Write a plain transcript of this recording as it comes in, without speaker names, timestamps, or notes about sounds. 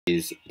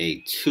Is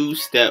a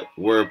two-step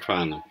word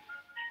problem.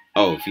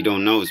 Oh, if you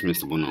don't know, it's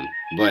Mr. Bonhomme.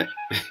 But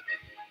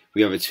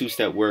we have a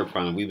two-step word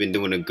problem. We've been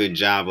doing a good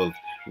job of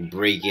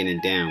breaking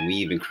it down. We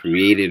even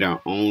created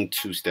our own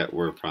two-step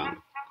word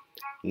problem.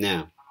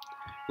 Now,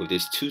 with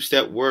this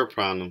two-step word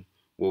problem,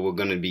 what we're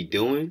going to be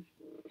doing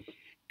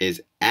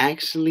is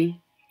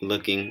actually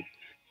looking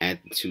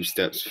at the two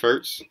steps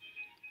first.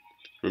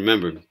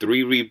 Remember,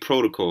 3-read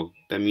protocol.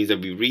 That means that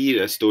we read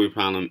a story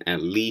problem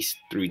at least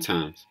 3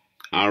 times.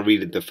 I'll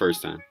read it the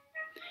first time.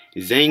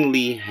 Zhang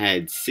Li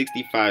had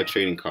 65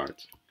 trading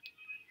cards.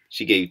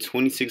 She gave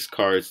 26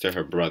 cards to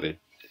her brother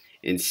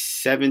and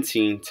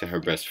 17 to her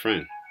best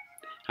friend.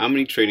 How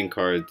many trading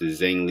cards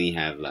does Zhang Li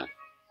have left?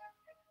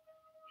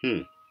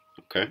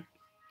 Okay.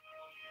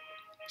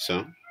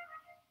 So,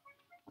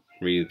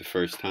 read it the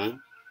first time.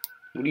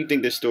 What do you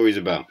think this story is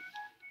about?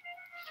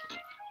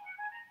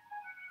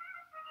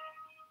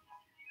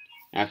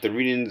 After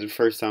reading it the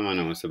first time, I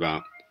know it's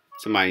about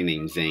somebody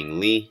named Zhang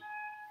Li.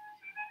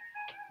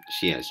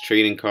 She has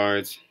trading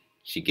cards.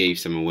 She gave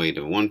some away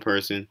to one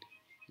person.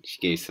 She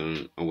gave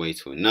some away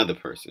to another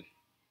person.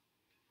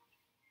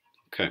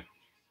 Okay.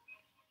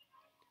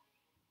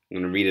 I'm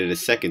going to read it a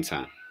second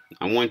time.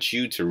 I want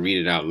you to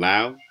read it out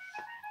loud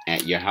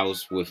at your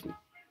house with me.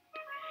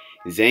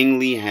 Zhang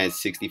Li has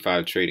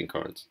 65 trading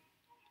cards.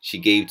 She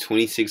gave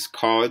 26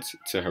 cards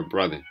to her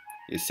brother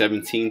and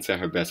 17 to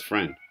her best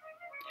friend.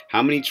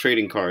 How many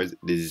trading cards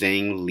does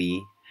Zhang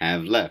Li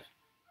have left?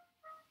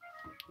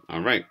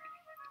 Alright,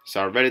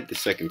 so I read it the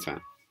second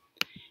time.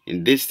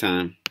 And this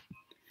time,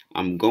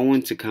 I'm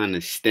going to kind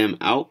of stem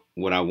out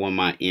what I want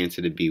my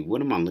answer to be.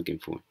 What am I looking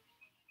for?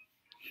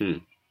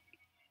 The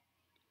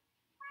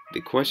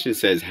question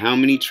says, how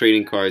many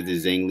trading cards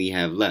does Zhang Li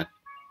have left?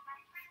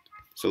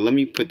 So let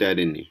me put that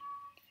in there.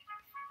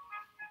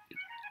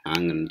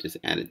 I'm going to just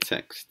add a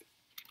text.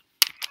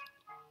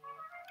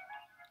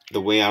 The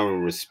way I will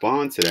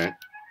respond to that,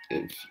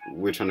 if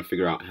we're trying to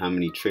figure out how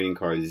many trading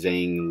cards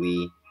Zhang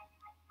Li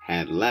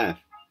had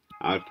left,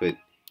 I would put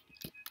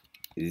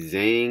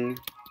Zhang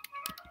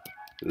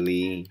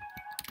Li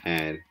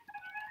had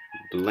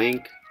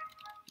blank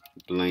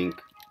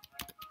blank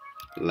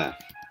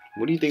left.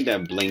 What do you think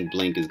that blank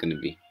blank is going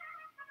to be?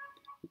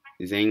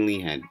 Zhang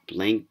Li had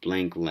blank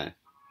blank left.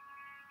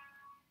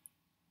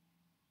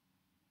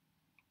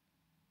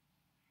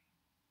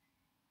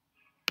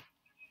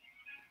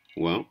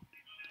 Well,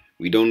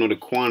 we don't know the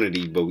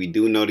quantity, but we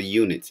do know the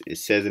units. It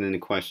says it in the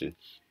question.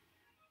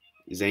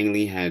 Zhang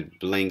Li had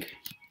blank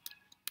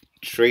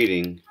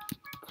trading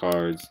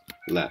cards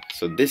left.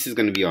 So this is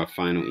going to be our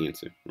final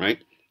answer, right?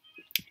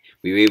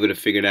 We were able to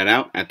figure that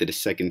out after the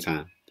second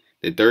time.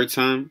 The third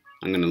time,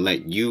 I'm going to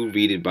let you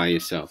read it by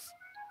yourself.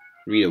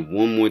 Read it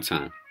one more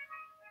time.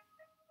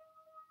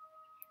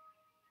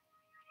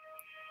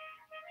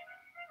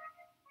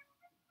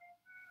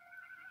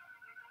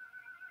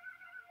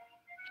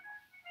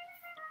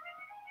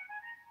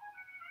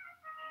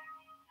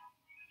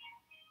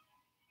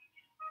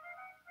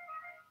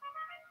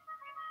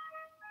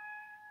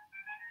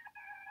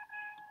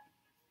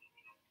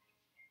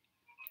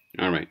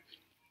 Alright.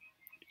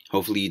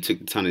 Hopefully you took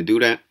the time to do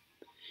that.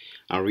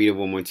 I'll read it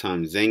one more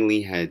time. Zhang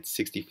Li had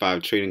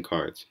 65 trading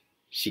cards.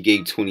 She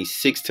gave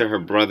 26 to her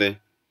brother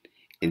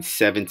and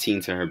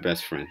 17 to her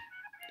best friend.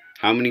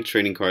 How many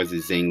trading cards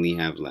does Zhang Li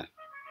have left?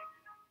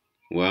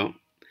 Well,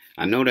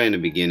 I know that in the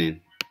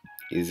beginning,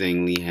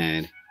 Zhang Li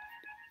had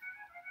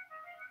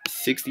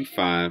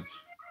 65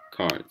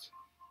 cards.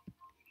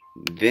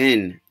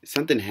 Then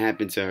something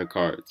happened to her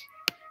cards.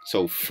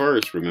 So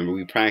first, remember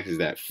we practiced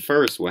that.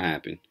 First, what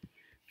happened?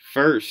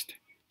 First,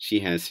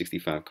 she has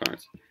 65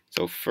 cards.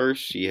 So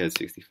first, she has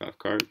 65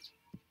 cards.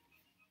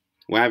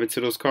 What happened to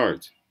those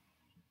cards?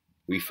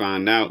 We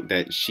found out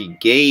that she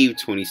gave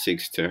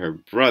 26 to her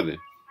brother.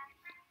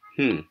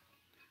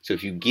 So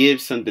if you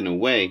give something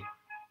away,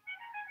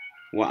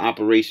 what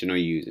operation are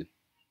you using?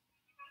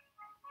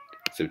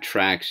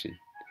 Subtraction.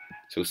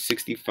 So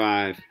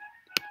 65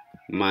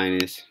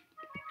 minus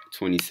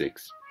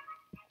 26.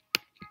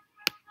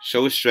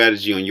 Show a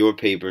strategy on your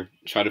paper.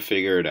 Try to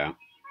figure it out.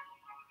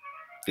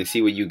 And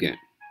see what you get.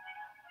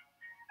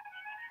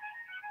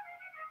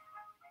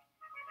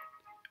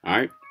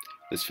 Alright,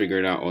 let's figure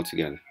it out all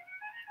together.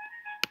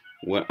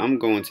 What I'm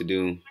going to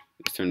do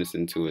is turn this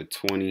into a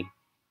 20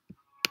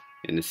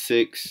 and a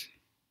 6.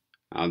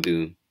 I'll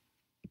do,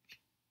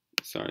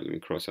 sorry, let me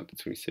cross out the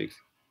 26.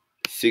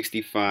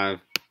 65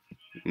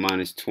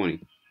 minus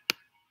 20.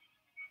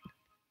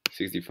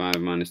 65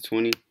 minus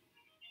 20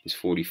 is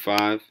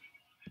 45.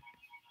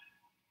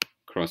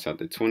 Cross out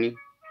the 20.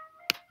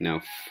 Now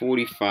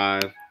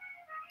 45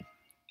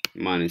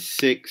 minus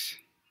 6.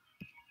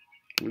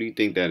 What do you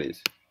think that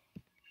is?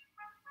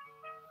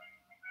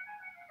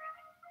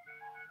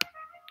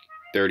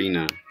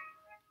 39.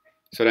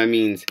 So that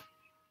means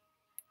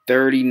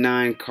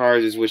 39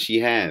 cards is what she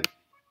had.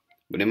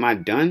 But am I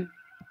done?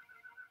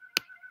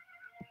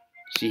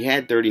 She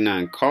had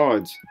 39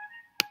 cards.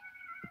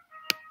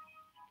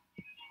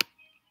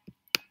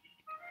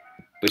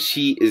 But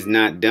she is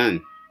not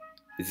done.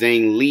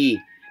 Zhang Li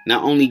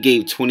not only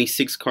gave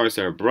 26 cards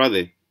to her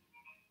brother,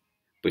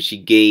 but she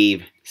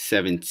gave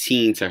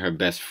 17 to her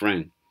best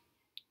friend.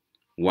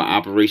 What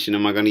operation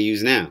am I going to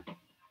use now?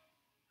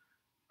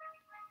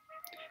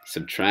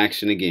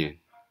 Subtraction again.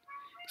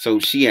 So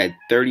she had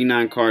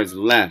 39 cards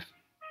left.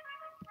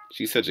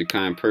 She's such a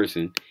kind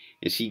person.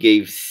 And she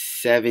gave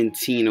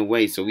 17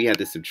 away. So we had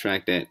to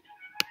subtract that.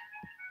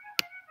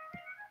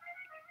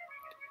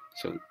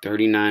 So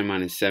 39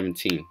 minus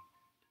 17.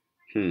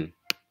 Let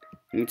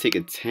me take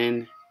a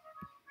 10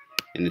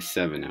 and a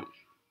 7 out.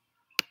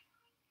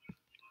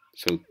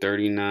 So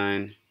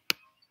 39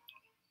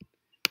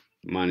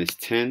 minus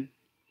 10.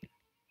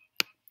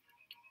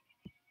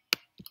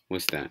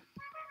 What's that?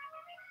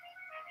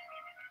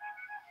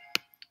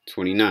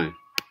 29.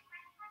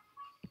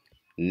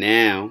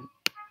 Now,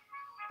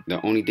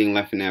 the only thing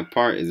left in that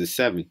part is a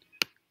 7.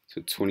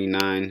 So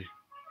 29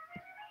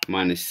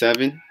 minus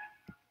 7.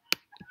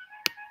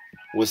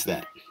 What's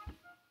that?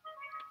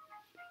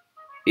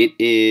 It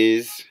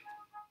is,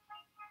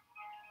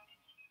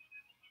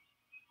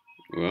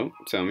 well,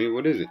 tell me,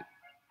 what is it?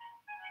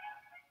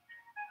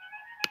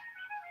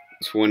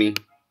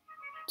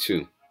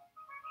 22.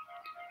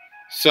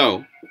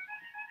 So,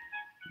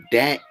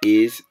 that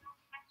is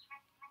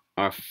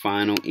our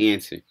final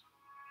answer.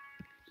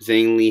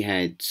 Zhang Li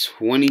had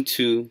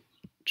 22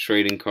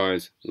 trading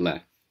cards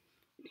left.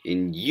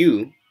 And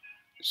you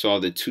saw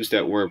the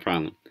two-step word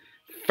problem.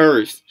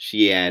 First,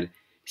 she had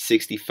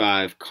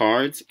 65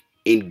 cards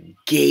and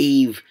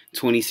gave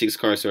 26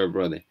 cards to her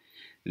brother.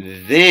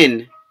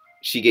 Then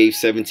she gave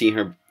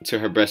 17 to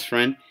her best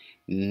friend.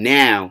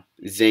 Now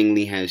Zhang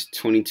Li has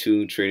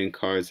 22 trading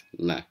cards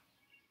left.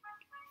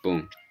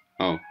 Boom.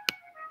 Oh.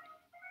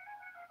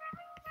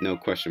 No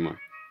question mark.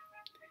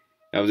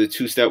 That was a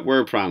two-step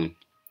word problem.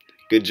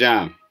 Good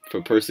job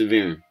for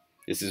persevering.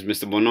 This is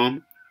Mr.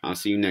 Bonhomme. I'll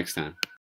see you next time.